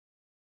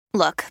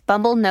Look,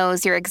 Bumble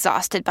knows you're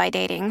exhausted by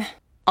dating.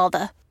 All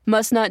the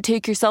must not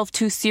take yourself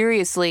too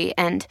seriously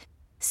and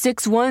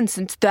 6'1"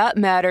 since that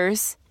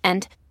matters.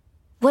 And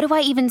what do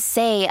I even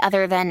say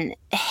other than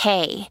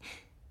hey?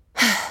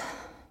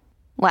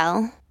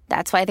 Well,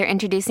 that's why they're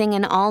introducing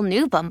an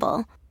all-new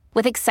Bumble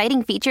with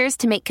exciting features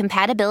to make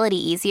compatibility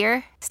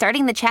easier,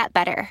 starting the chat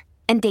better,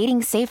 and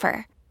dating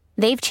safer.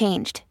 They've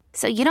changed,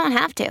 so you don't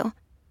have to.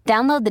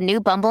 Download the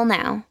new Bumble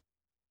now.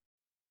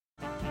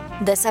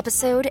 This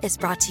episode is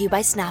brought to you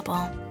by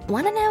Snapple.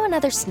 Want to know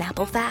another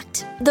Snapple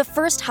fact? The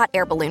first hot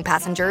air balloon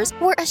passengers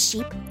were a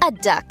sheep, a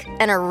duck,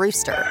 and a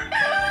rooster.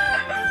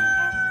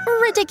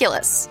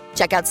 Ridiculous.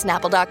 Check out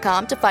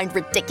Snapple.com to find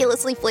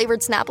ridiculously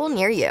flavored Snapple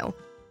near you.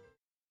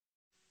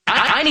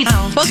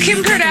 Well,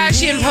 Kim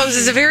Kardashian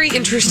poses a very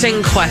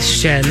interesting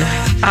question.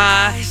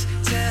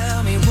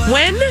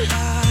 When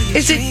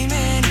is it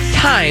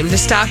time to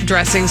stop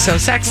dressing so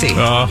sexy?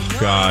 Oh,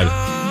 God.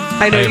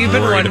 I know you've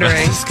been wondering.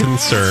 This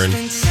concern.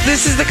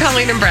 This is the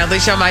Colleen and Bradley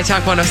Show, My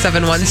Talk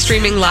 1071,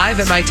 streaming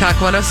live at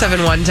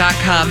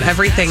MyTalk1071.com.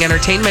 Everything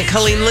Entertainment.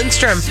 Colleen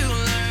Lindstrom,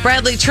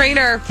 Bradley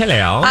Trainer.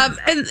 Hello.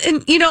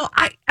 And you know,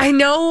 I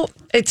know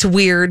it's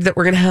weird that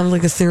we're going to have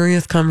like a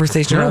serious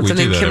conversation about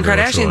something Kim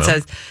Kardashian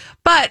says.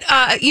 But,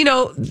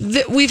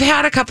 we've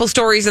had a couple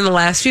stories in the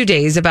last few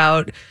days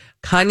about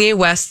Kanye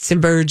West's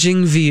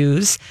emerging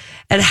views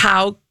and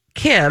how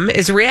Kim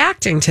is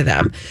reacting to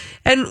them.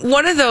 And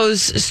one of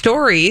those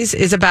stories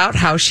is about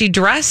how she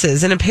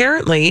dresses. And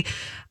apparently,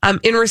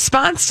 in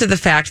response to the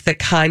fact that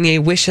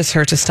Kanye wishes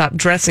her to stop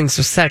dressing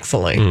so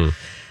sexily,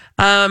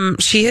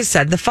 she has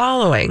said the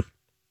following.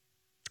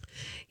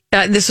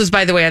 This was,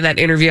 by the way, on that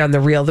interview on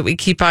The Real that we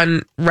keep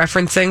on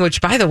referencing,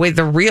 which, by the way,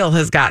 The Real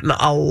has gotten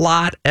a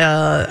lot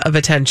of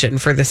attention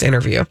for this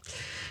interview.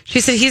 She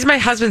said, he's my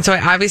husband, so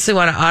I obviously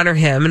want to honor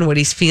him and what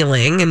he's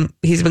feeling, and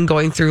he's been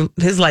going through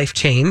his life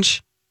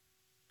change.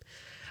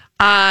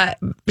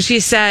 She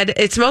said,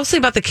 it's mostly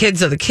about the kids,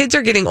 though. The kids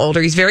are getting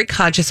older. He's very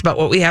conscious about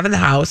what we have in the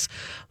house.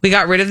 We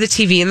got rid of the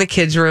TV in the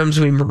kids' rooms.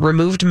 We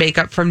removed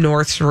makeup from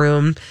North's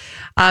room.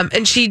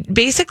 And she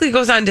basically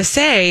goes on to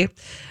say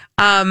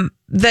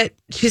that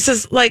she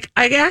says, like,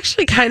 I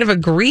actually kind of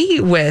agree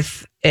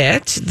with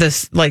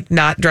this, like,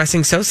 not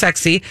dressing so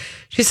sexy.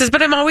 She says,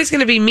 but I'm always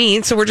going to be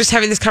mean. So we're just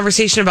having this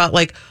conversation about,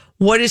 like,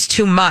 what is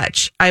too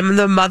much? I'm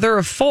the mother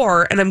of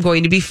 4 and I'm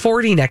going to be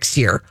 40 next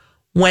year.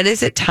 When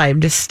is it time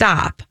to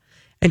stop?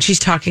 And she's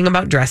talking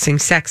about dressing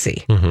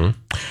sexy. Mm-hmm. And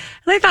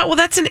I thought, well,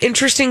 that's an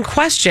interesting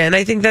question.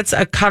 I think that's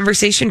a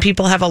conversation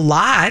people have a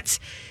lot.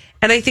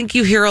 And I think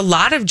you hear a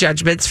lot of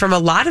judgments from a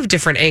lot of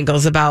different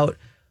angles about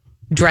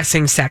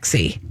dressing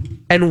sexy.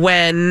 And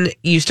when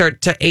you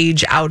start to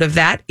age out of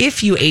that,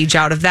 if you age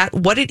out of that,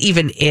 what it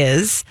even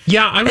is.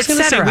 Yeah, I was going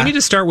to say, we need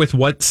to start with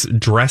what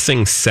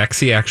dressing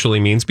sexy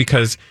actually means,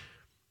 because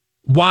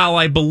while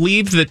I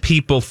believe that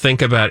people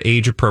think about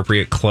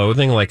age-appropriate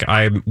clothing, like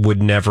I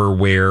would never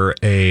wear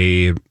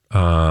a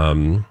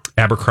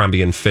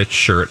Abercrombie and Fitch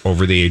shirt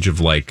over the age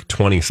of like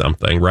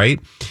 20-something, right?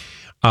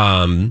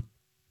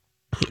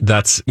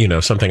 That's,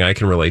 something I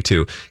can relate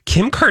to.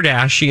 Kim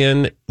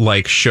Kardashian,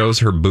 like, shows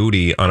her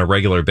booty on a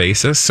regular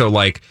basis. So,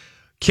 like,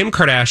 Kim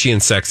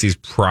Kardashian sexy is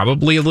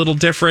probably a little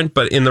different,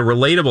 but in the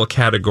relatable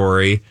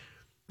category,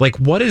 like,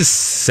 what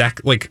is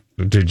like,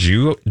 did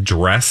you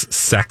dress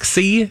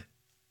sexy?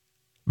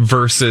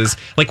 Versus,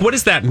 like, what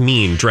does that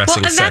mean?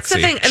 Dressing and that's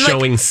sexy, the thing. And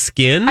showing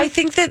skin. I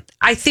think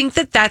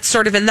that that's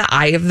sort of in the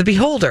eye of the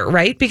beholder,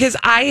 right? Because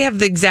I have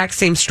the exact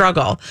same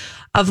struggle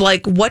of,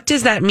 like, what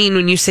does that mean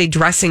when you say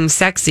dressing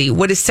sexy?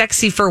 What is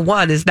sexy for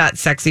one is not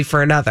sexy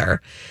for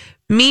another.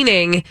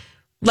 Meaning,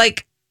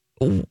 like,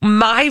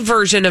 my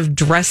version of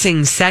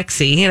dressing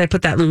sexy, and I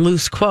put that in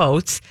loose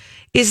quotes,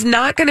 is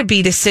not going to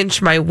be to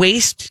cinch my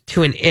waist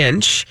to an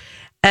inch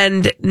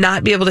and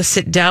not be able to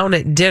sit down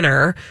at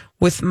dinner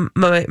with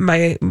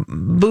my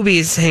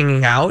boobies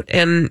hanging out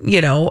and,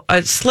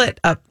 a slit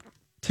up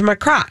to my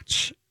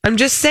crotch. I'm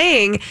just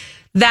saying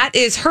that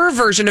is her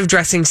version of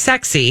dressing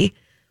sexy,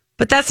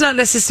 but that's not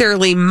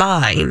necessarily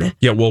mine.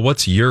 Yeah, well,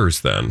 what's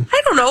yours then?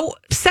 I don't know.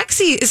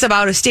 Sexy is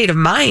about a state of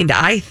mind,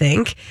 I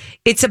think.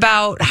 It's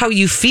about how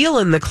you feel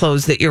in the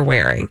clothes that you're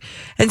wearing.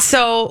 And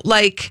so,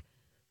 like,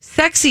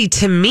 sexy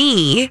to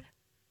me,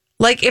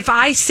 like, if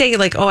I say,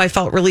 like, oh, I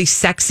felt really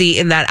sexy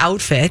in that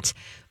outfit,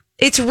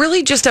 it's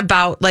really just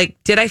about, like,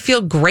 did I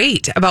feel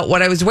great about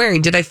what I was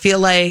wearing? Did I feel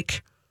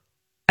like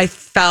I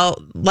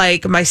felt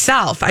like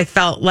myself? I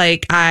felt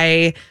like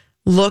I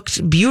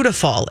looked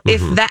beautiful.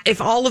 Mm-hmm.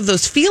 If all of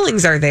those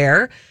feelings are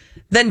there,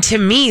 then to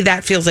me,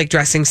 that feels like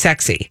dressing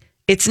sexy.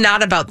 It's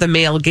not about the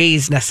male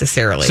gaze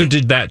necessarily. So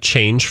did that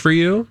change for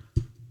you?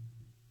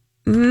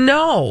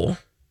 No,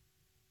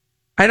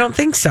 I don't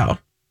think so.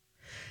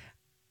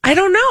 I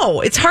don't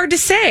know. It's hard to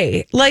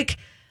say. Like,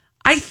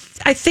 I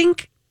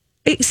think,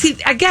 see,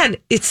 again,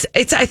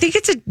 I think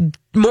it's a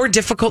more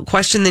difficult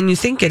question than you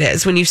think it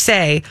is when you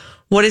say,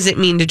 what does it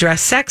mean to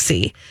dress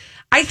sexy?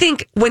 I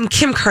think when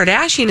Kim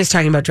Kardashian is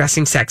talking about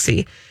dressing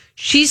sexy,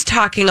 she's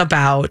talking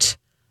about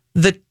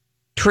the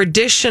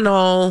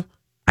traditional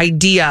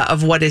idea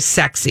of what is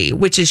sexy,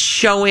 which is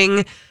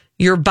showing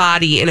your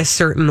body in a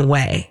certain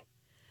way.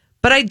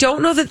 But I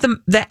don't know that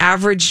the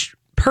average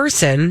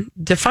person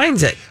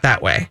defines it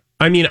that way.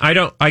 I mean,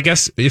 I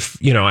guess if,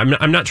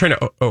 I'm not trying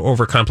to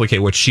overcomplicate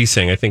what she's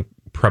saying. I think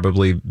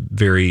probably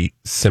very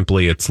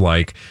simply it's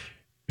like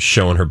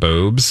showing her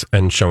boobs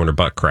and showing her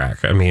butt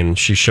crack. I mean,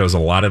 she shows a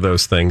lot of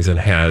those things and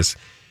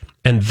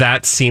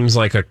that seems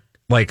like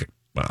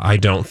I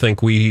don't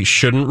think we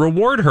shouldn't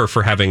reward her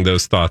for having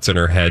those thoughts in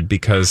her head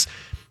because,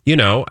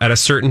 at a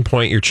certain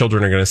point, your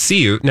children are going to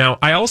see you. Now,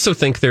 I also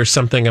think there's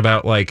something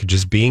about like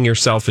just being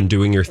yourself and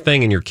doing your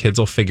thing and your kids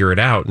will figure it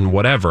out and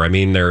whatever. I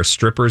mean, there are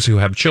strippers who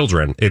have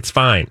children. It's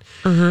fine.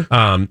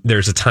 Mm-hmm.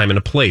 There's a time and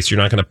a place. You're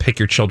not going to pick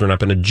your children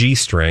up in a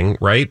G-string,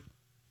 right?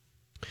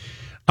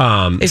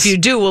 If you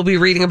do, we'll be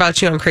reading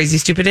about you on Crazy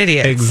Stupid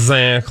Idiots.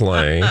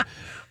 Exactly.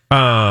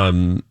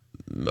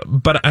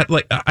 But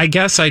I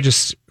guess I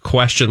just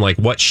question like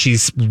what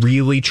she's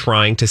really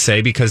trying to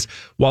say, because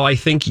while I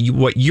think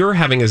what you're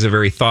having is a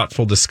very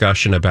thoughtful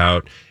discussion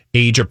about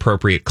age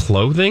appropriate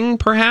clothing,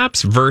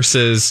 perhaps,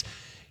 versus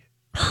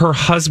her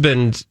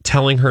husband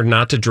telling her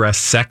not to dress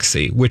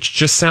sexy, which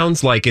just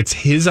sounds like it's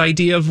his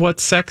idea of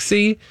what's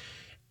sexy.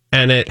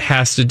 And it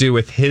has to do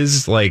with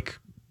his, like,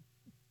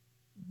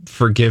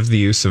 forgive the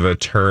use of a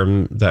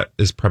term that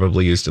is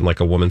probably used in like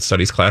a women's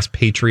studies class,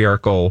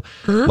 patriarchal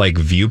like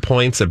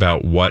viewpoints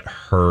about what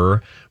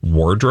her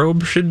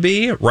wardrobe should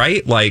be,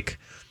 right? Like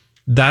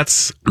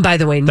that's, by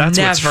the way,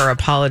 never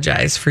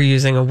apologize for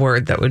using a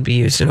word that would be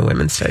used in a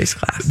women's studies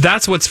class.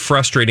 That's what's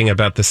frustrating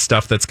about the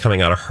stuff that's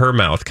coming out of her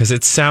mouth, because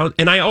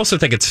and I also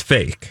think it's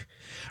fake.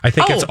 I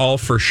think it's all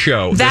for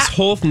show. This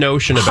whole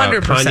notion about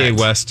 100%. Kanye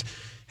West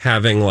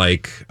having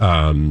like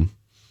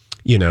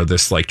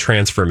this like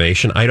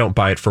transformation, I don't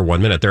buy it for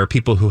 1 minute. There are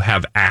people who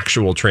have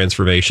actual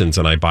transformations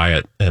and I buy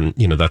it, and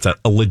that's a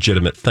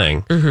legitimate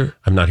thing. Mm-hmm.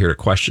 I'm not here to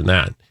question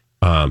that.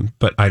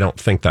 But I don't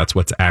think that's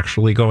what's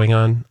actually going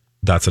on.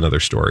 That's another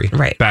story.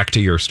 Right. Back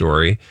to your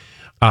story.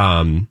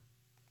 I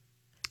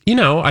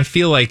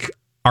feel like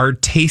our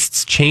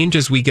tastes change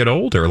as we get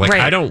older. Like,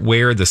 I don't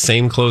wear the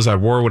same clothes I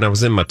wore when I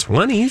was in my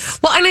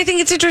 20s. Well, and I think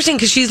it's interesting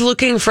because she's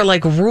looking for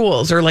like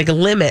rules or like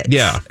limits.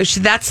 Yeah.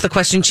 That's the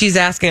question she's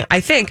asking, I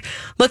think.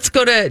 Let's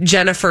go to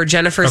Jennifer.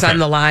 Jennifer's on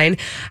the line.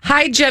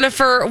 Hi,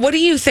 Jennifer. What do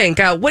you think?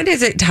 When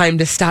is it time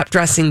to stop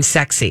dressing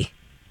sexy?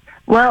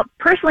 Well,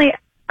 personally,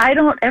 I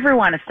don't ever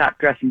want to stop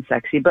dressing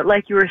sexy. But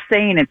like you were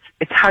saying,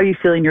 it's how you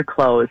feel in your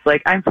clothes.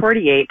 Like, I'm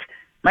 48.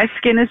 My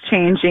skin is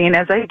changing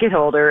as I get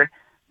older.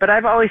 But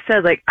I've always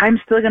said, like,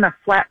 I'm still going to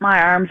flap my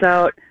arms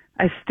out.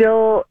 I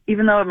still,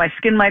 even though my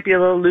skin might be a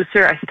little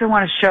looser, I still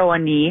want to show a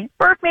knee.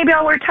 Or maybe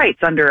I'll wear tights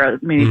under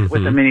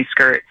with a mini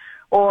skirt.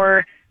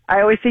 Or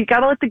I always say, you got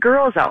to let the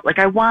girls out. Like,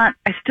 I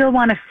still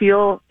want to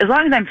feel, as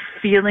long as I'm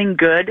feeling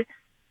good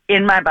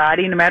in my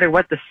body, no matter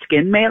what the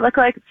skin may look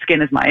like.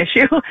 Skin is my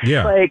issue.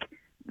 Yeah. Like,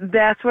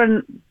 I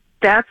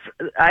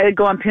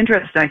go on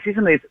Pinterest and I see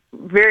some of these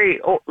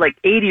very old,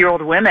 like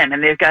 80-year-old women,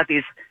 and they've got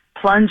these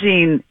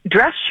plunging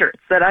dress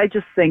shirts that I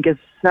just think is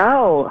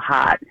so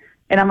hot.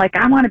 And I'm like,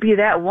 I want to be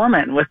that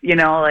woman with,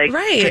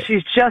 right.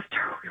 She's just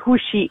who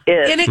she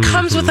is. And it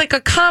comes with like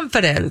a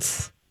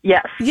confidence.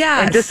 Yes.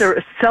 Yes. And just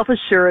a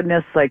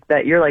self-assuredness like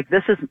that. You're like,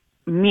 this is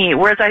me.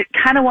 Whereas I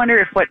kind of wonder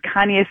if what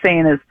Kanye is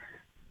saying is,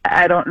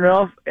 I don't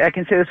know if I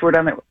can say this word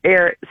on the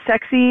air,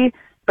 sexy,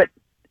 but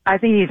I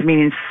think he's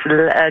meaning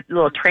a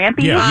little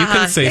trampy. Yeah, you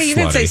can say slutty. You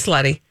can say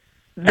slutty.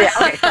 Yeah,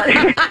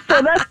 okay.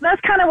 So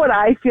that's kind of what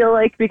I feel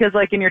like, because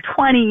like in your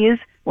 20s,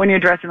 when you're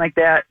dressing like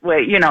that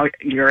way,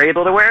 you're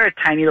able to wear a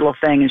tiny little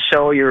thing and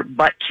show your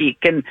butt cheek.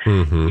 And,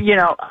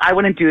 I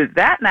wouldn't do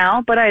that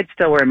now, but I'd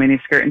still wear a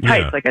mini skirt and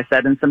tights, like I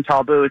said, and some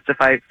tall boots if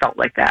I felt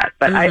like that.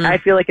 But I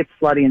feel like it's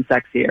slutty and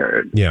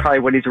sexier, probably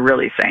what he's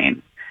really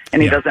saying.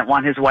 And he doesn't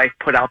want his wife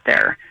put out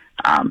there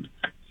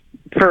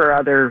for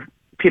other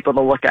people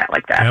to look at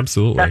like that.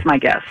 Absolutely. That's my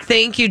guess.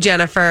 Thank you,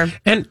 Jennifer.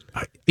 And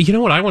you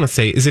know what I want to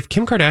say is, if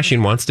Kim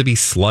Kardashian wants to be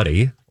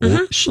slutty,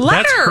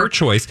 that's her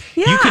choice.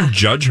 Yeah. You can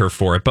judge her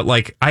for it, but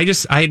like I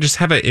just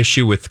have an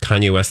issue with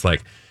Kanye West,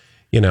 like,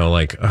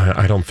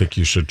 I don't think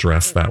you should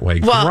dress that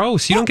way. Well,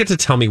 gross. You don't get to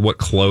tell me what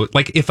clothes.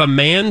 Like, if a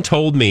man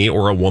told me,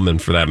 or a woman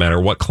for that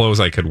matter, what clothes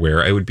I could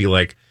wear, I would be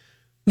like,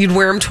 you'd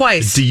wear them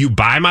twice. Do you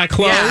buy my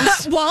clothes?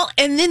 Yeah. Well,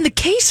 and in the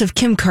case of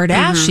Kim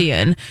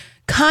Kardashian,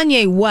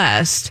 Kanye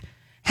West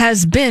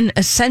has been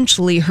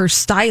essentially her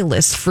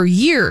stylist for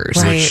years.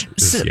 Right.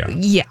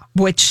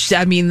 Which,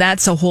 I mean,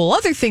 that's a whole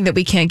other thing that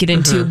we can't get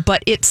into.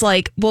 But it's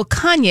like, well,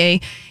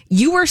 Kanye,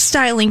 you were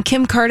styling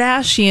Kim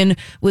Kardashian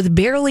with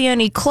barely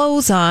any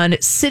clothes on,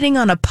 sitting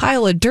on a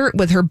pile of dirt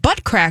with her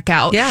butt crack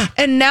out. Yeah.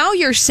 And now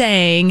you're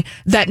saying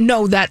that,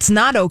 no, that's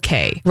not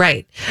okay.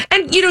 Right.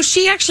 And,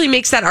 she actually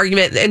makes that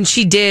argument, and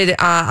she did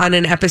on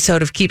an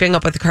episode of Keeping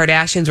Up with the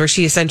Kardashians, where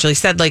she essentially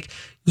said, like,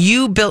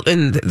 you built,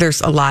 and there's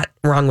a lot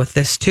wrong with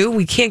this too.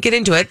 We can't get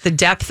into it, the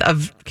depth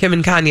of Kim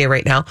and Kanye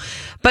right now.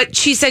 But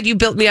she said, you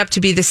built me up to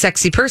be the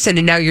sexy person,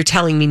 and now you're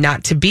telling me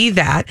not to be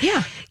that.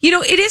 Yeah. You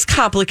know, it is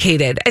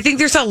complicated. I think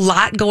there's a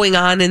lot going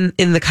on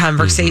in the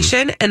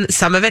conversation, and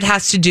some of it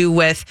has to do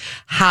with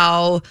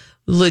how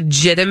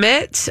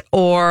legitimate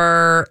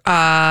or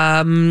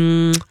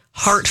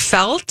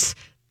heartfelt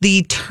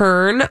the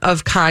turn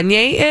of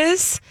Kanye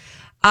is.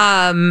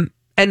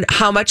 And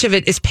how much of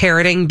it is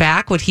parroting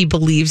back what he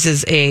believes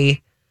is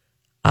a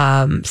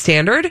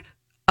standard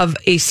of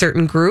a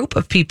certain group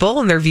of people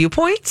and their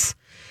viewpoints.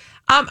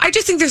 I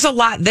just think there's a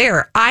lot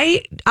there.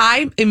 I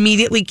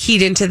immediately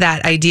keyed into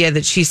that idea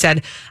that she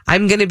said,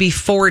 I'm going to be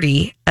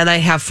 40 and I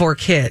have 4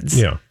 kids.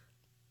 Yeah.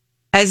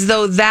 As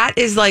though that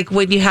is like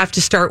when you have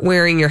to start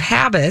wearing your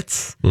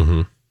habits.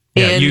 Mm-hmm.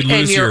 Yeah, And, you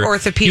lose your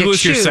orthopedic You lose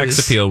shoes. your sex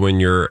appeal when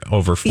you're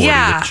over 40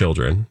 with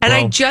children. And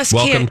well, I just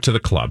welcome can't, to the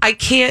club. I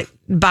can't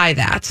buy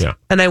that. Yeah.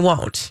 And I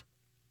won't.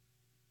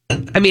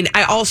 I mean,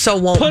 I also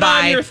won't Put on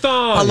buy your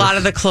thongs. a lot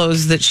of the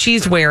clothes that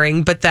she's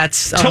wearing, but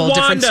that's a whole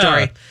different Tawanda.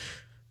 story.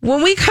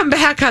 When we come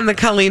back on the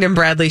Colleen and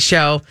Bradley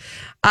show,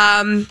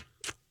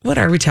 what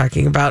are we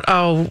talking about?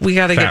 Oh, we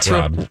got to get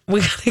Rob.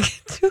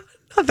 to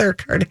another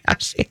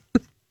Kardashian.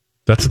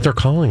 That's what they're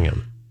calling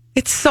him.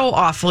 It's so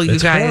awful, you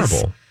It's guys.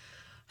 horrible.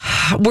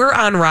 We're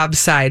on Rob's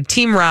side.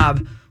 Team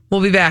Rob.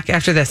 We'll be back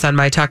after this on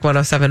My Talk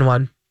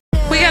 1071.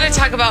 We got to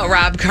talk about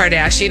Rob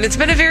Kardashian. It's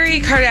been a very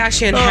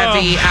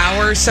Kardashian-heavy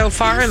hour so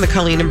far in the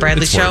Colleen and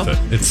Bradley It's show.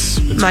 worth it. It's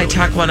My really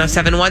Talk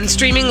 1071,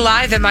 streaming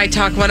live at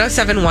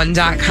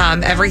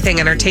MyTalk1071.com. Everything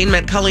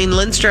Entertainment. Colleen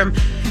Lindstrom,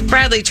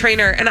 Bradley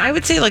Trainer. And I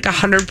would say like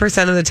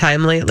 100% of the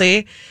time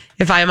lately,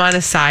 if I'm on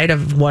a side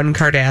of one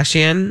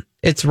Kardashian,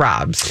 it's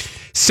Rob's.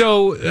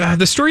 So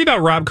the story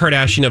about Rob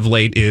Kardashian of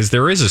late is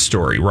there is a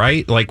story,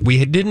 right? Like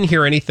we didn't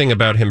hear anything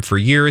about him for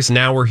years.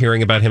 Now we're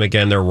hearing about him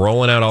again. They're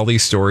rolling out all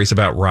these stories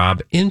about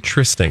Rob.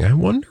 Interesting. I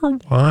wonder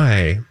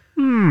why.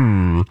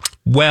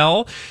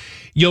 Well,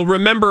 you'll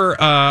remember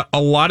a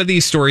lot of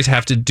these stories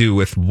have to do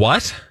with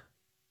what?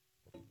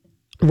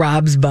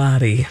 Rob's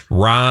body.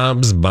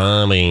 Rob's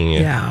body.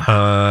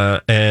 Yeah.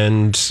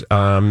 And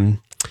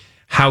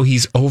how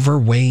he's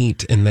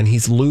overweight and then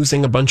he's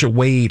losing a bunch of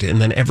weight. And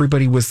then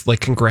everybody was like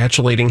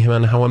congratulating him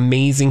on how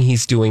amazing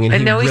he's doing.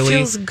 And now really, he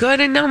feels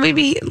good. And now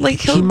maybe like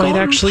he might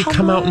actually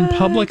come out in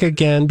public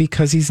again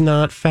because he's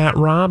not Fat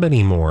Rob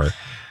anymore.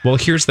 Well,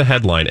 here's the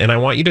headline, and I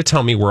want you to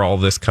tell me where all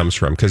this comes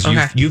from because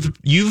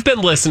you've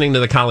been listening to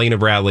the Colleen and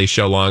Bradley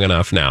show long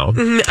enough now.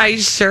 I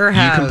sure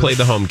have. You can play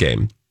the home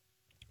game.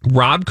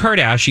 Rob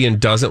Kardashian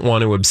doesn't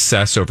want to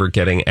obsess over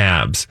getting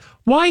abs.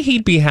 Why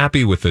he'd be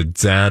happy with a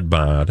dad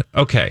bod.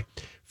 Okay,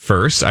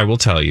 first I will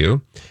tell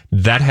you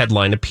that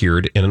headline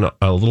appeared in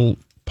a little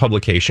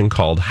publication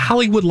called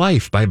Hollywood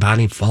Life by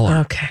Bonnie Fuller.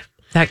 Okay,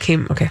 that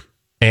came. Okay,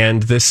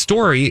 and this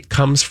story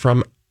comes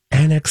from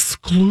an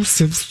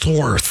exclusive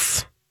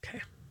source.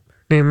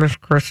 Name is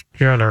Kris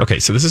Jenner. Okay,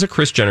 so this is a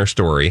Kris Jenner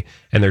story,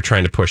 and they're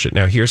trying to push it.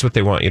 Now, here's what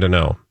they want you to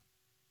know.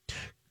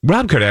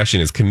 Rob Kardashian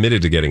is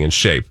committed to getting in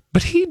shape,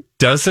 but he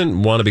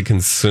doesn't want to be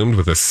consumed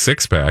with a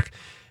six-pack,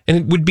 and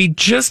it would be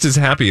just as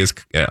happy as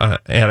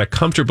at a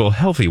comfortable,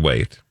 healthy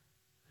weight.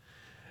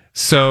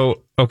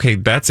 So, okay,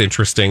 that's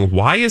interesting.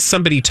 Why is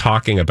somebody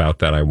talking about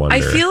that, I wonder? I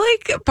feel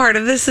like part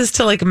of this is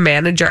to like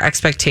manage our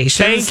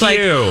expectations. Thank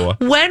you.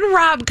 When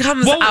Rob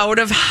comes out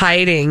of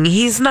hiding,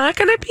 he's not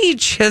going to be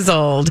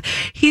chiseled.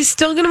 He's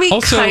still going to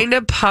be kind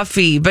of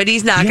puffy, but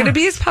he's not going to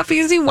be as puffy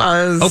as he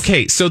was.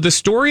 Okay, so the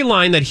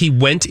storyline that he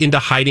went into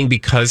hiding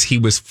because he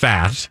was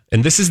fat,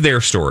 and this is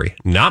their story,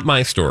 not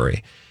my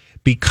story,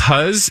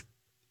 because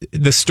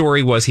the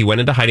story was he went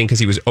into hiding because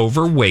he was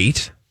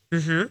overweight.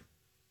 Mm-hmm.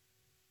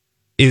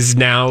 Is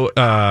now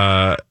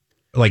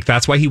like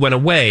that's why he went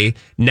away.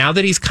 Now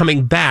that he's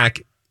coming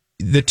back,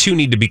 the two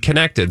need to be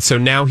connected. So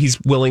now he's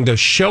willing to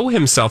show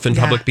himself in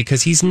public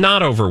because he's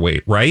not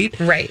overweight, right?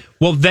 Right.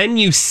 Well, then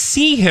you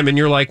see him and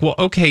you're like, well,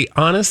 okay,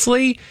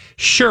 honestly,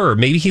 sure,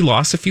 maybe he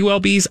lost a few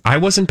lbs. I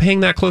wasn't paying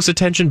that close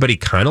attention, but he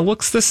kind of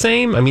looks the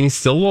same. I mean, he's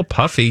still a little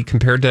puffy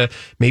compared to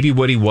maybe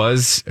what he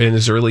was in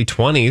his early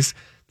 20s.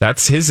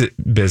 That's his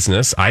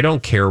business. I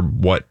don't care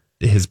what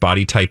his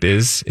body type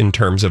is in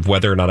terms of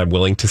whether or not I'm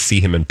willing to see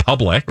him in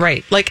public.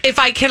 Right. Like if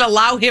I can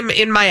allow him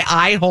in my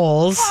eye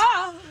holes.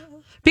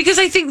 Because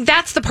I think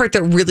that's the part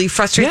that really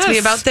frustrates me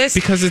about this.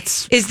 Because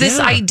is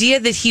this idea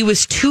that he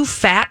was too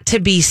fat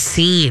to be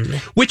seen.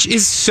 Which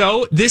is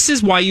this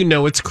is why you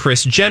know it's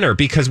Kris Jenner,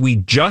 because we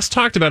just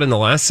talked about in the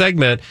last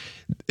segment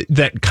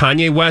that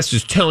Kanye West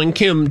is telling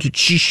Kim that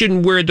she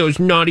shouldn't wear those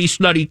naughty,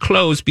 slutty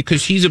clothes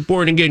because he's a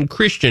born again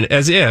Christian,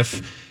 as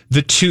if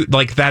the two,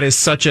 like, that is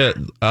such a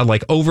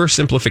like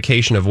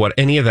oversimplification of what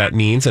any of that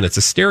means, and it's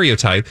a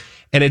stereotype,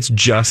 and it's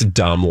just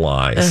dumb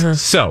lies. Uh-huh.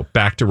 So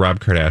back to Rob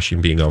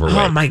Kardashian being overweight.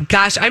 Oh my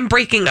gosh, I'm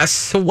breaking a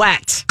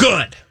sweat.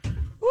 Good.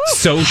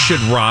 So should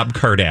Rob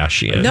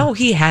Kardashian. No,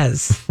 he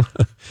has.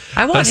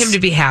 I want him to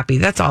be happy.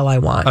 That's all I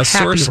want. A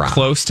source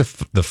close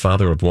to the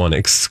father of one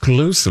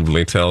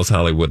exclusively tells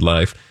Hollywood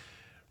Life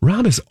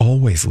Rob has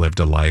always lived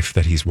a life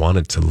that he's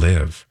wanted to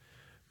live,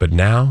 but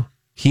now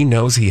he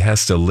knows he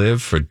has to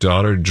live for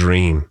daughter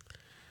Dream.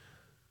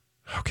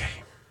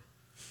 Okay.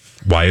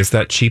 Why is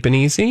that cheap and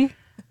easy?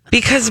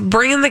 Because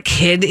bringing the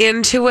kid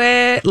into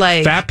it,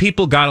 like fat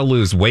people got to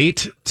lose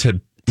weight to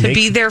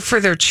be there for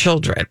their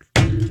children.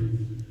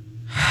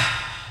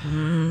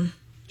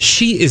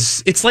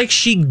 It's like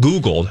she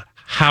Googled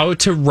how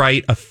to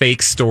write a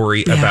fake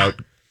story about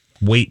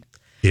weight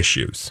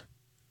issues.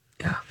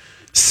 Yeah.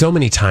 So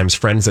many times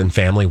friends and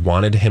family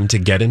wanted him to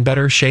get in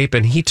better shape,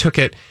 and he took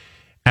it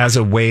as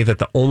a way that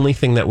the only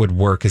thing that would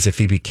work is if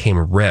he became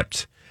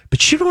ripped.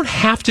 But you don't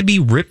have to be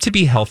ripped to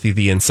be healthy,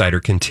 the insider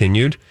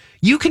continued.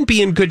 You can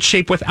be in good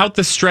shape without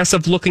the stress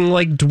of looking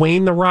like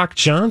Dwayne "The Rock"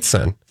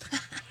 Johnson.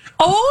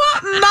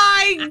 Oh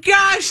my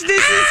gosh,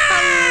 this is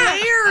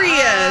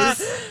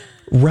hilarious.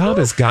 Rob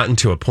has gotten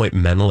to a point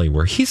mentally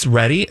where he's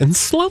ready and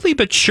slowly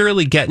but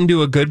surely getting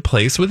to a good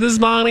place with his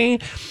body.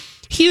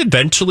 He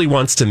eventually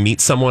wants to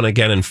meet someone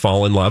again and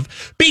fall in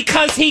love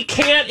because he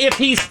can't if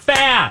he's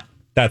fat.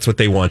 That's what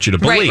they want you to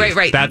believe.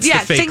 Right. That's the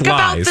fake think lies.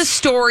 about the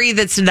story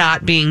that's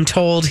not being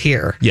told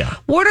here. Yeah.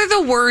 What are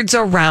the words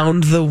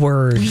around the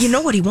words? You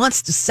know what he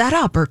wants to set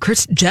up, or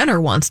Kris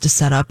Jenner wants to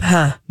set up?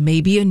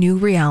 Maybe a new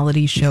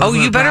reality show. Oh,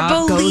 you better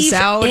Rob believe goes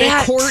out it.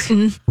 at court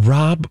and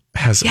Rob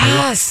has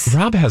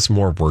Rob has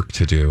more work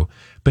to do,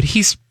 but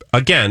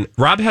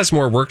Rob has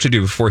more work to do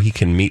before he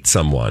can meet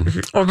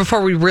someone. Or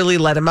before we really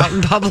let him out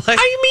in public.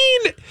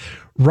 I mean,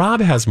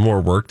 Rob has more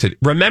work to do.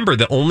 Remember,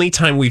 the only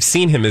time we've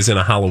seen him is in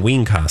a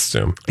Halloween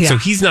costume. Yeah. So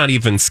he's not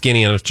even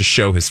skinny enough to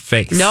show his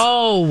face.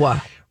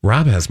 No.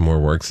 Rob has more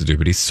work to do,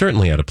 but he's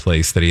certainly at a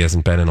place that he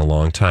hasn't been in a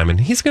long time,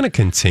 and he's going to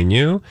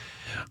continue.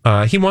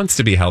 He wants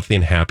to be healthy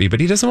and happy, but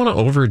he doesn't want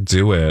to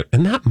overdo it.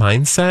 And that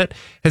mindset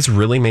has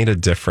really made a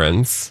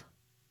difference.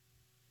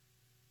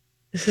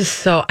 This is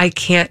so, I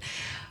can't.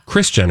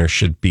 Kris Jenner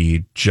should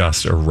be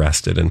just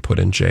arrested and put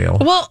in jail.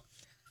 Well,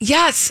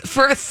 yes,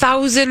 for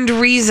 1,000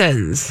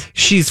 reasons.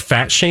 She's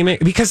fat shaming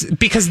because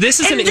this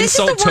is an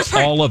insult to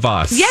all of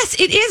us. Yes,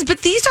 it is, but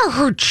these are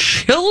her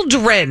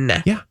children.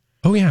 Yeah.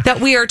 Oh, yeah. That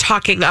we are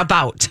talking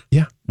about.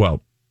 Yeah.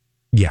 Well,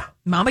 yeah.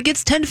 Mama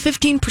gets 10 to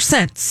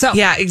 15%. So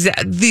yeah,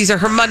 exactly. These are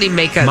her money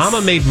makers.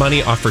 Mama made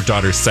money off her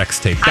daughter's sex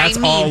tape. That's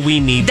all we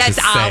need to say.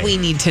 That's all we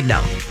need to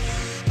know.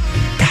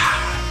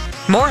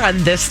 More on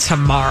this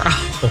tomorrow.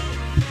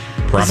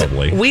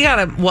 Probably. We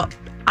gotta, well,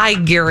 I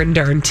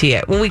guarantee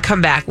it. When we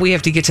come back, we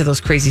have to get to those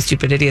crazy,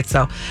 stupid idiots,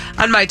 though,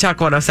 on My Talk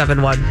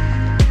 1071.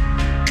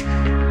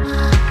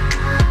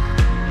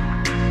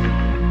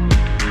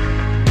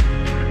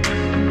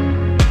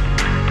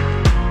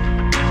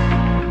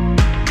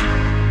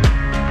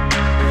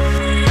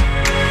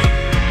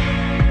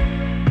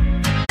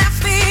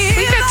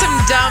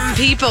 Dumb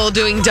people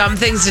doing dumb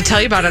things to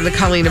tell you about on the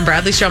Colleen and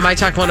Bradley Show, My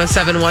Talk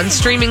 1071,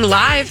 streaming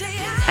live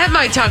at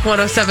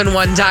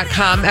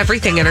MyTalk1071.com.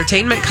 Everything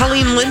Entertainment.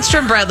 Colleen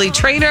Lindstrom, Bradley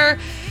Trainer.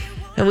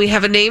 And we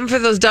have a name for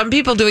those dumb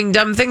people doing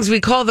dumb things. We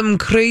call them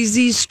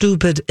crazy,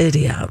 stupid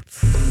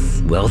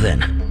idiots. Well,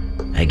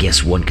 then, I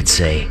guess one could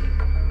say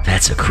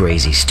that's a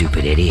crazy,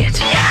 stupid idiot.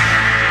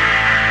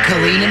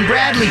 Colleen and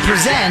Bradley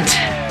present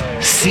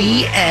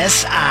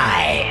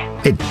CSI.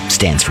 It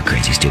stands for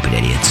Crazy Stupid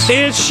Idiots.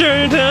 It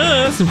sure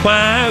does.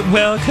 Why?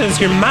 Well, because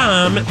your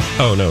mom...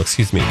 Oh, no,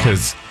 excuse me.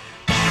 Because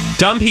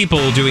dumb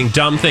people doing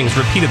dumb things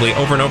repeatedly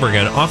over and over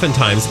again,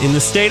 oftentimes in the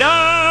state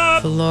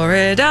of...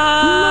 Florida.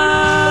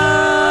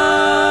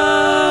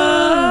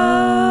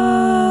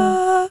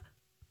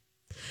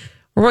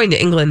 We're going to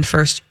England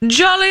first.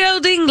 Jolly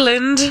old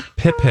England.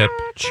 Pip, hip,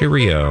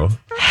 cheerio.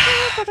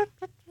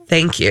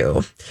 Thank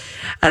you.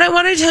 And I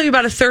want to tell you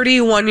about a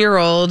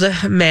 31-year-old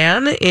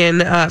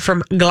man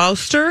from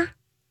Gloucester.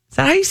 Is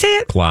that how you say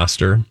it?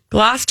 Gloucester.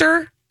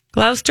 Gloucester?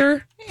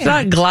 It's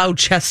not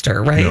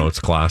Gloucester, right? No, it's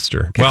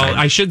Gloucester. Okay, well, fine.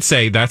 I should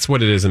say that's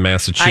what it is in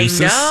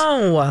Massachusetts.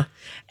 I know.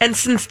 And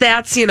since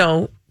that's,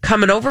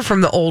 coming over from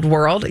the old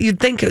world,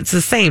 you'd think it's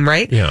the same,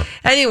 right? Yeah.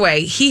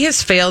 Anyway, he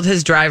has failed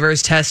his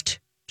driver's test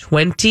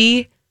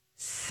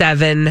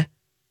 27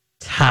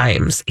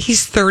 times.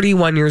 He's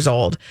 31 years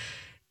old.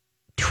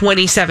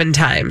 27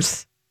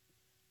 times.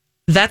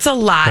 That's a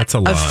lot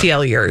of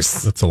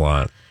failures. That's a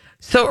lot.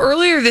 So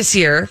earlier this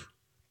year,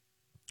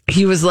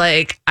 he was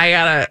like, I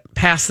gotta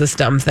pass this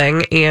dumb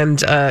thing.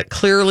 And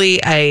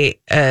clearly I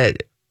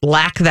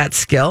lack that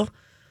skill.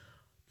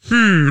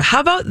 How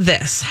about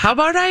this? How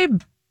about I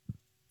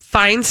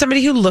find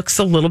somebody who looks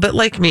a little bit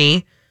like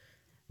me,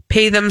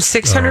 pay them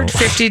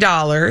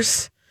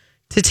 $650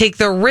 to take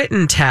the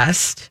written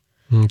test.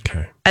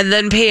 Okay. And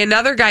then pay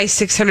another guy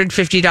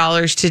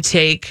 $650 to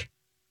take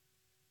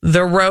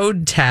the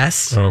road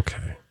test.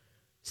 Okay.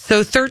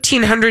 So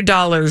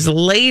 $1,300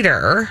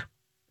 later.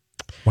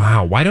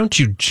 Wow. Why don't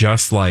you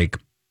just learn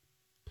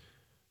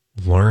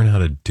how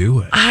to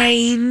do it?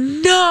 I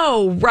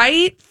know,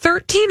 right?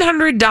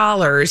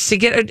 $1,300 to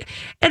get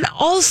and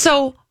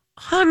also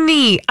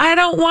honey, I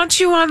don't want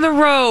you on the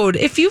road.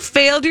 If you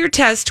failed your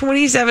test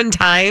 27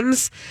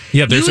 times,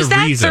 there's use a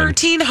that reason.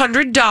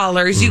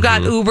 $1,300. You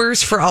got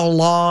Ubers for a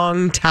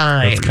long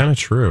time. That's kind of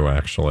true,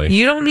 actually.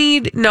 You don't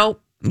need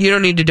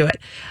to do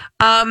it.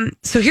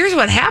 So here's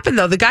what happened,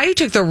 though. The guy who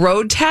took the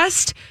road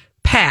test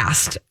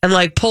passed and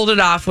like pulled it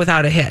off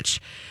without a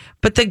hitch.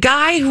 But the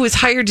guy who was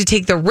hired to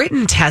take the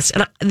written test,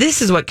 and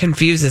this is what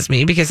confuses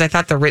me because I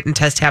thought the written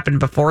test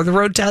happened before the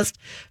road test,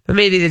 but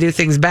maybe they do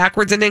things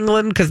backwards in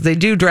England because they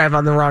do drive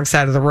on the wrong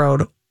side of the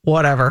road.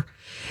 Whatever.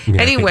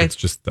 Yeah, anyway, I think it's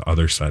just the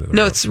other side of the road.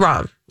 No, it's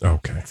wrong.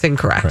 Okay. It's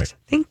incorrect. Right.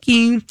 Thank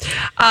you.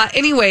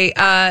 Anyway,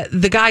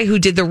 the guy who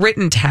did the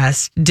written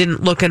test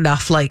didn't look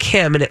enough like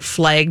him, and it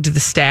flagged the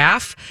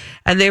staff.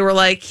 And they were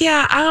like,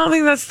 yeah, I don't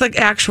think that's the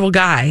actual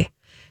guy.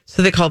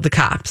 So they called the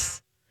cops.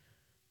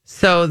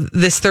 So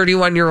this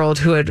 31-year-old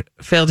who had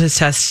failed his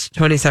test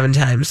 27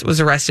 times was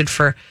arrested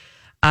for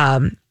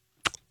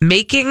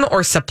making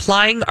or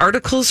supplying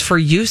articles for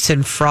use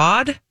in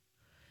fraud,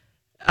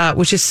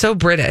 which is so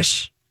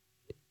British.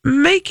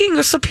 Making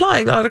or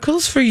supplying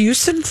articles for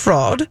use in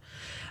fraud.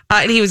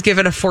 And he was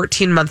given a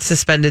 14-month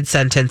suspended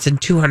sentence and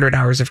 200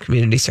 hours of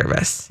community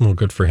service. Well,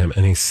 good for him.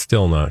 And he's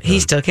still not. He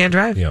still can't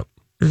drive. Yep.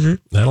 Mm-hmm.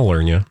 That'll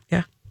learn you.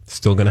 Yeah.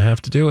 Still going to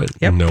have to do it.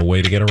 Yep. No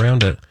way to get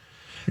around it.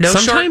 No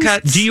Sometimes,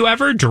 shortcuts. do you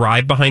ever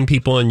drive behind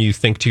people and you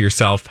think to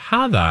yourself,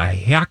 how the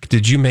heck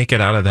did you make it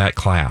out of that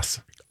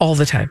class? All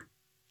the time.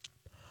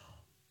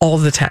 All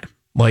the time.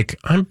 Like,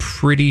 I'm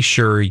pretty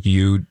sure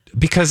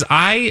because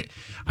I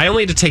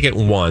only had to take it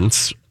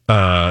once,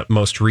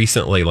 most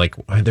recently. Like,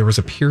 there was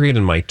a period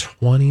in my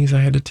 20s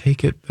I had to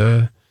take it.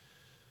 Oh,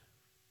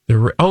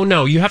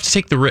 no, you have to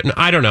take the written.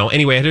 I don't know.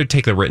 Anyway, I had to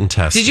take the written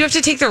test. Did you have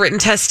to take the written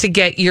test to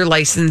get your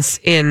license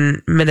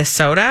in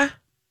Minnesota?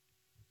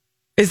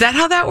 Is that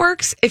how that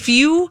works? I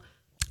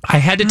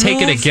had to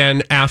take it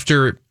again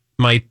after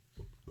 10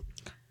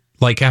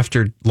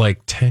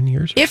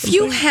 years. If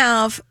you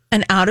have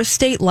an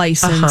out-of-state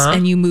license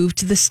and you move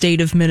to the state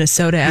of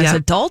Minnesota as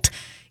adult,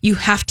 you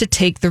have to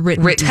take the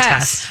written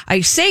test.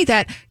 I say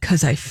that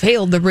because I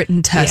failed the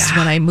written test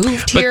when I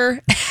moved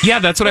here. Yeah,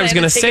 that's what I was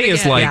going to say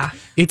is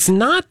it's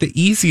not the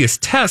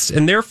easiest test,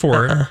 and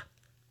therefore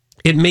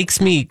it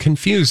makes me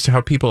confused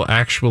how people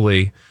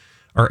actually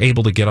are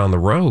able to get on the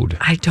road.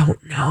 I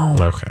don't know.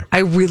 Okay. I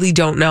really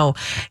don't know.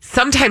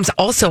 Sometimes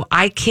also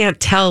I can't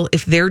tell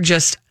if they're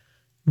just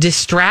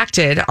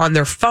distracted on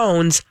their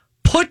phones.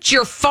 Put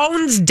your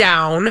phones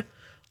down,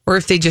 or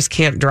if they just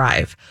can't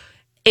drive.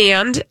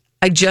 And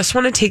I just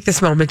want to take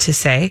this moment to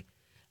say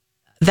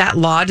that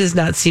law does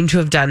not seem to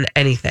have done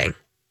anything,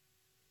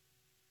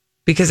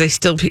 because I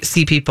still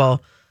see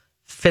people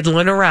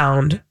fiddling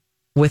around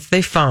with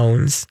their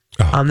phones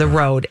on the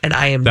road, and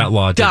I am that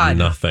law done. did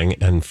nothing,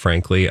 and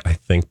frankly, I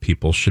think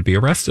people should be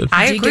arrested.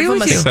 I agree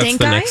with you.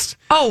 Stink eye?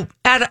 Oh,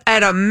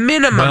 at a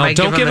minimum, well, I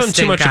don't give them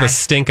too much of a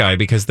stink eye,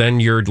 because then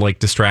you're like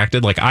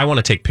distracted. Like, I want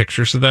to take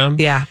pictures of them.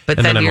 Yeah, but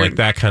then I'm like,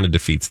 that kind of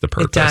defeats the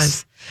purpose. It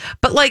does.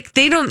 But like,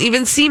 they don't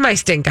even see my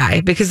stink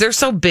eye because they're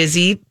so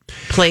busy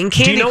playing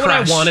Candy Crush. Do you know what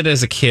I wanted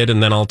as a kid?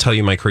 And then I'll tell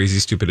you my crazy,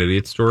 stupid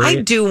idiot story.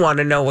 I do want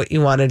to know what you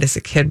wanted as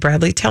a kid,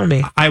 Bradley. Tell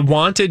me. I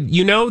wanted,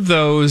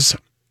 those.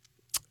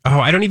 Oh,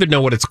 I don't even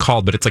know what it's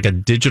called, but it's like a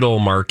digital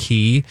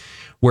marquee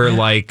where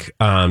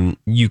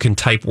you can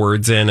type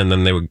words in and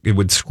then it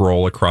would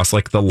scroll across,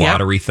 like the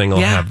lottery thing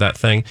will have that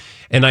thing.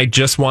 And I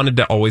just wanted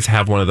to always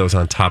have one of those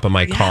on top of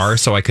my car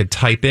so I could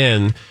type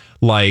in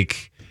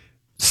like,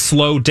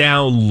 slow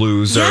down,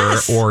 loser,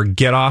 or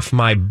get off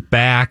my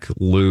back,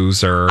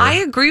 loser. I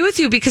agree with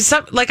you, because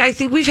I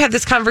think we've had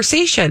this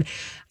conversation.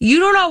 You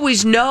don't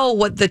always know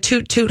what the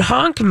toot toot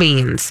honk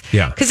means.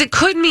 Yeah. Because it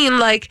could mean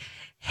like,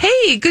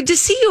 hey, good to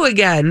see you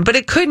again. But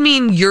it could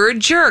mean you're a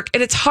jerk.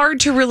 And it's hard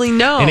to really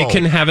know. And it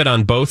can have it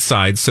on both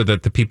sides so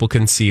that the people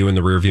can see you in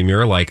the rearview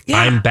mirror. Like,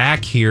 I'm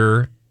back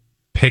here.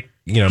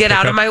 Get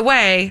out of my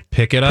way.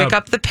 Pick it up. Pick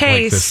up the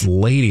pace. Like this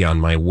lady on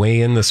my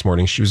way in this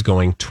morning, she was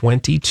going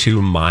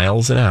 22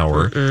 miles an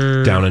hour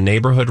down a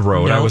neighborhood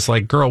road. Nope. I was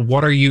like, girl,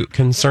 what are you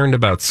concerned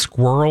about?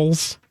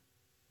 Squirrels?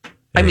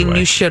 Anyway. I mean,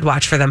 you should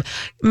watch for them.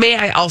 May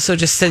I also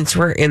just, since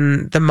we're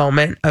in the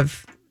moment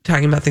of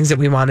talking about things that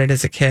we wanted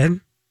as a kid,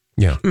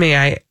 may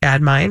I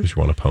add mine? Did you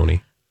want a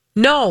pony?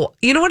 No.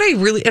 You know what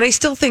and I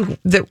still think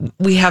that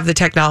we have the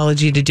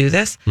technology to do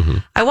this. Mm-hmm.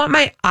 I want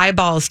my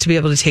eyeballs to be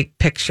able to take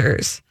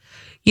pictures.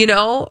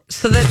 So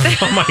that...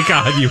 Oh my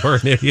God, you are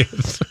an idiot.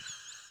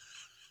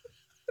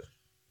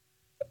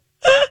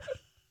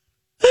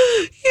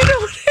 You know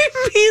what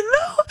I mean,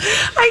 though?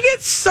 I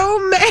get so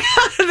mad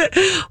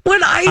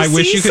when I see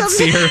wish you could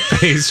see something. her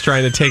face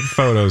trying to take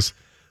photos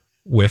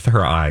with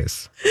her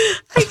eyes.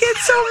 I get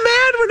so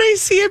mad when I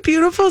see a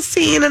beautiful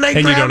scene and I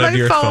grab you don't my have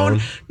your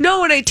phone.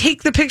 No, and I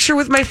take the picture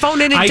with my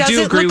phone and it I do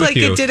doesn't agree look with like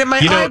you. it did in my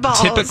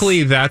eyeballs.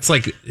 Typically, that's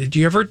like, do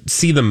you ever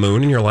see the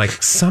moon and you're like,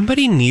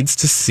 somebody needs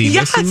to see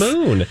this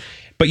moon?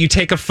 But you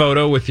take a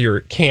photo with your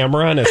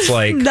camera and it's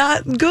like...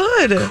 Not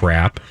good.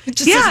 Crap. It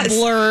just says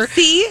blur.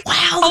 See?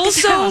 Wow, look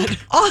at that.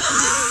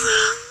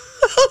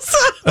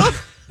 Also,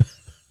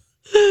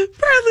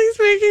 Bradley's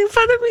making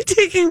fun of me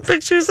taking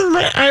pictures of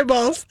my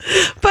eyeballs.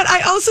 But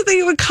I also think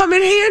it would come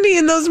in handy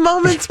in those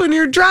moments when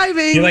you're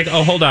driving. You're like,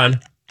 oh, hold on.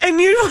 And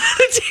you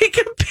want to take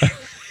a picture.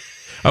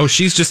 Oh,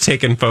 she's just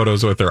taking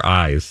photos with her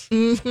eyes.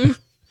 Mm-hmm.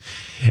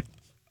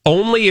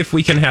 Only if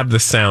we can have the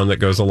sound that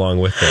goes along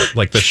with it,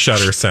 like the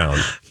shutter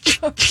sound.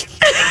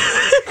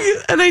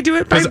 And I do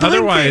it by Because blinking.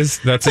 otherwise,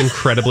 that's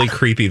incredibly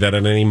creepy that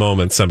at any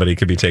moment somebody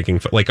could be taking...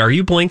 Like, are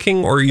you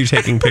blinking or are you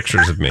taking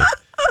pictures of me?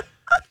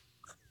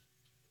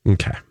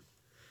 Okay.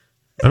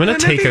 I'm going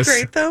to take us...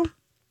 Great, though?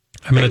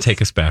 I'm going to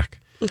take us back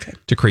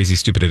to Crazy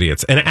Stupid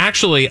Idiots. And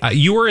actually,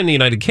 you were in the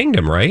United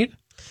Kingdom, right?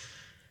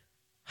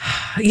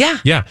 Yeah.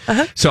 Yeah.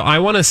 So I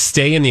want to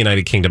stay in the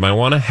United Kingdom. I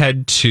want to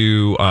head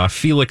to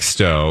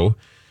Felixstowe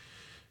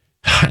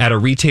at a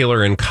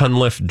retailer in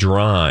Cunliffe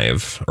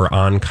Drive, or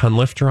on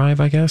Cunliffe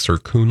Drive, I guess, or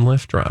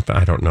Cunliffe Drive.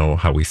 I don't know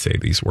how we say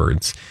these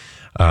words.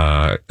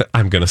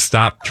 I'm going to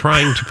stop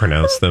trying to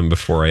pronounce them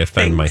before I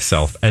offend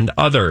myself and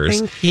others.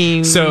 Thank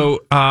you.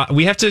 So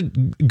we have to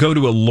go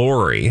to a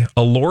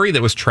lorry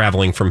that was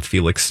traveling from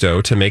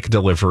Felixstowe to make a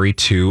delivery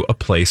to a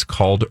place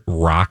called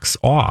Rocks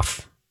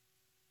Off.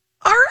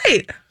 All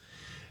right.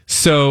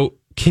 So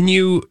can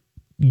you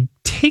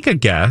take a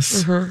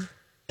guess?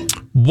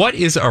 What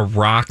is a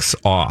Rocks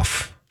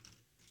Off?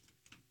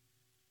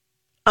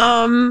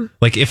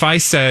 Like if I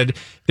said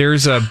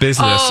there's a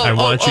business I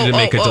want you to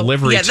make a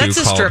delivery to that's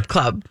a called strip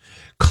club.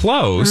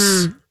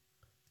 Close.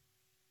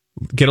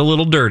 Get a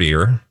little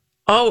dirtier.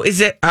 Oh,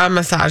 is it a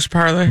massage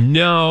parlor?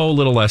 No, a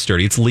little less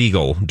dirty. It's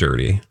legal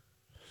dirty.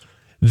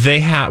 They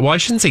have, well, I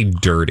shouldn't say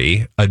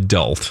dirty,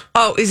 adult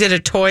Oh, is it a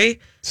toy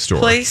store.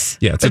 place?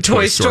 Yeah, it's a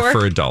toy store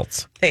for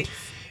adults. Thanks.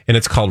 And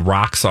it's called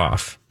Rocks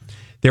Off.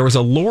 There was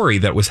a lorry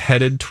that was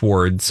headed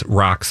towards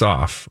Rocks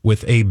Off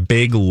with a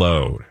big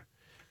load.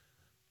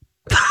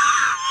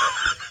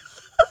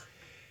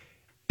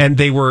 And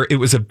it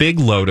was a big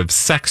load of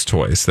sex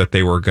toys that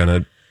they were going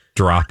to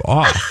drop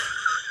off.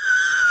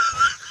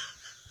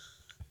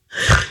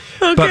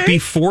 Okay. But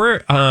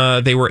before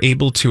they were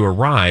able to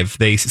arrive,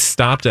 they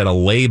stopped at a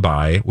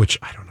lay-by, which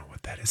I don't know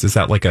what that is. Is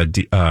that like a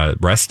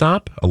rest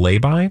stop? A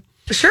lay-by?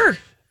 Sure.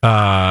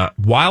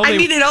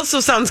 It also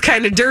sounds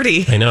kind of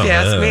dirty. I know. If you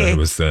ask me. It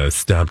was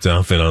stopped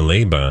off in a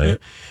lay-by.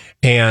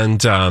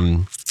 And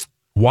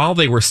while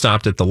they were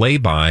stopped at the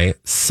lay-by,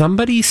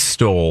 somebody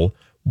stole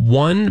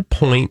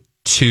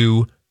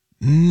 $1.2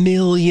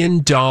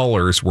 million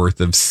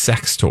worth of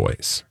sex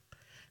toys.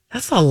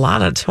 That's a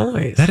lot of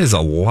toys. That is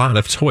a lot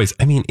of toys.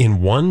 I mean,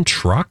 in one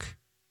truck?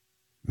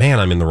 Man,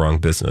 I'm in the wrong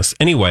business.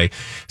 Anyway,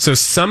 so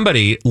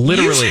somebody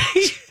literally...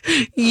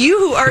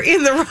 You are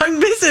in the wrong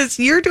business.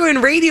 You're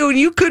doing radio and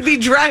you could be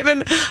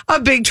driving a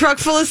big truck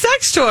full of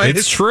sex toys.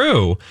 It's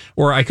true.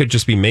 Or I could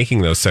just be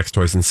making those sex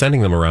toys and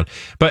sending them around.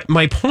 But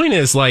my point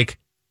is, like,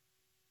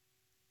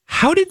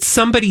 how did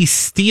somebody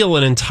steal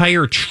an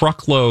entire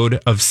truckload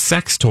of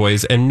sex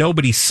toys and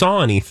nobody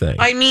saw anything?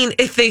 I mean,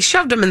 if they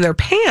shoved them in their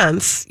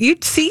pants,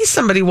 you'd see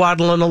somebody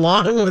waddling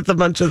along with a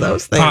bunch of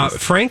those things.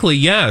 Frankly,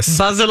 yes.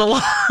 Buzzing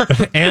along.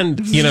 And,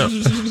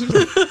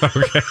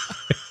 okay.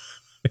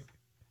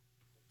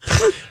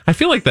 I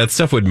feel like that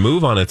stuff would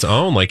move on its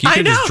own. Like you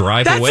could just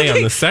drive away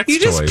on the sex toys.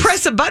 You just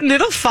press a button,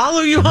 it'll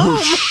follow you home.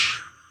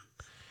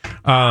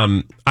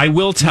 I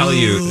will tell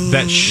you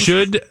that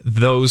should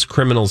those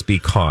criminals be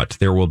caught,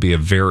 there will be a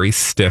very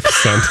stiff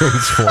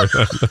sentence for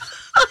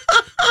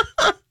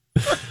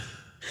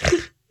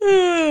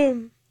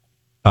them.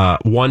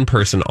 One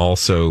person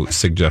also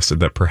suggested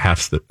that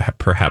perhaps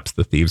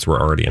the thieves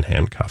were already in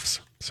handcuffs.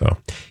 So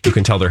you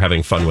can tell they're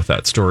having fun with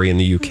that story in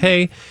the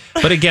UK.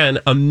 But again,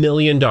 $1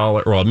 million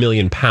or £1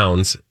 million,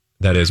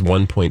 that is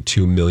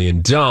 $1.2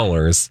 million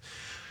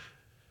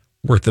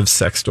worth of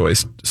sex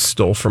toys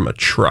stole from a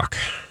truck.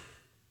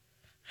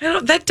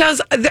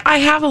 I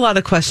have a lot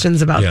of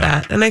questions about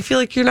that. And I feel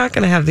like you're not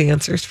going to have the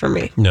answers for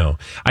me. No,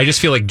 I just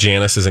feel like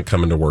Janice isn't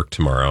coming to work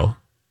tomorrow.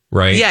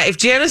 Right? Yeah, if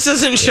Janice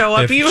doesn't show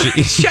up, you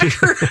check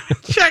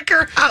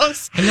her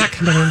house. I'm not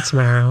coming in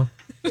tomorrow.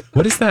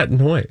 What is that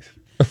noise?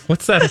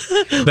 What's that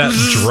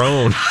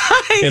drone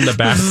in the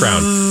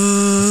background?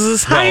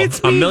 Hi,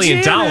 it's me, $1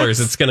 million, Janice.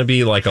 it's going to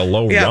be like a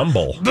low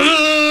rumble.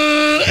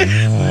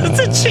 It's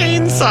a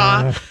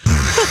chainsaw.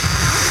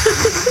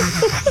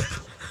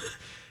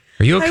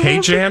 Are you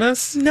okay,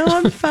 Janice? No,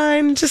 I'm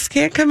fine. Just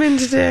can't come in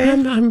today.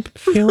 I'm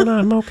feeling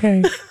I'm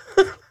okay.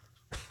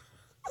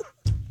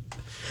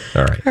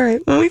 All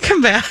right. When we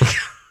come back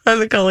on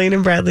the Colleen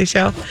and Bradley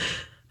Show,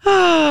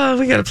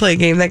 we got to play a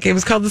game. That game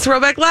is called the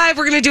Throwback Live.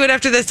 We're going to do it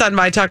after this on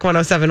My Talk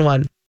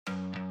 1071.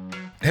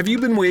 Have you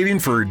been waiting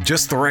for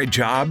just the right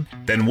job?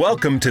 Then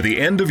welcome to the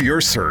end of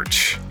your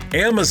search.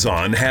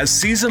 Amazon has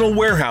seasonal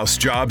warehouse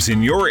jobs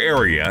in your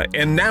area,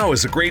 and now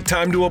is a great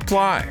time to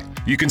apply.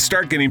 You can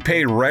start getting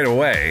paid right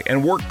away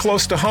and work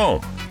close to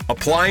home.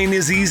 Applying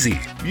is easy.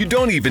 You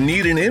don't even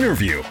need an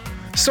interview.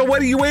 So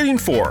what are you waiting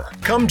for?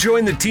 Come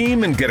join the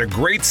team and get a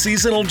great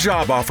seasonal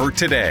job offer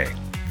today.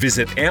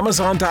 Visit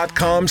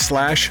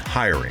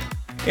Amazon.com/hiring.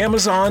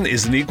 Amazon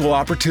is an equal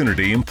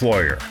opportunity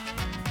employer.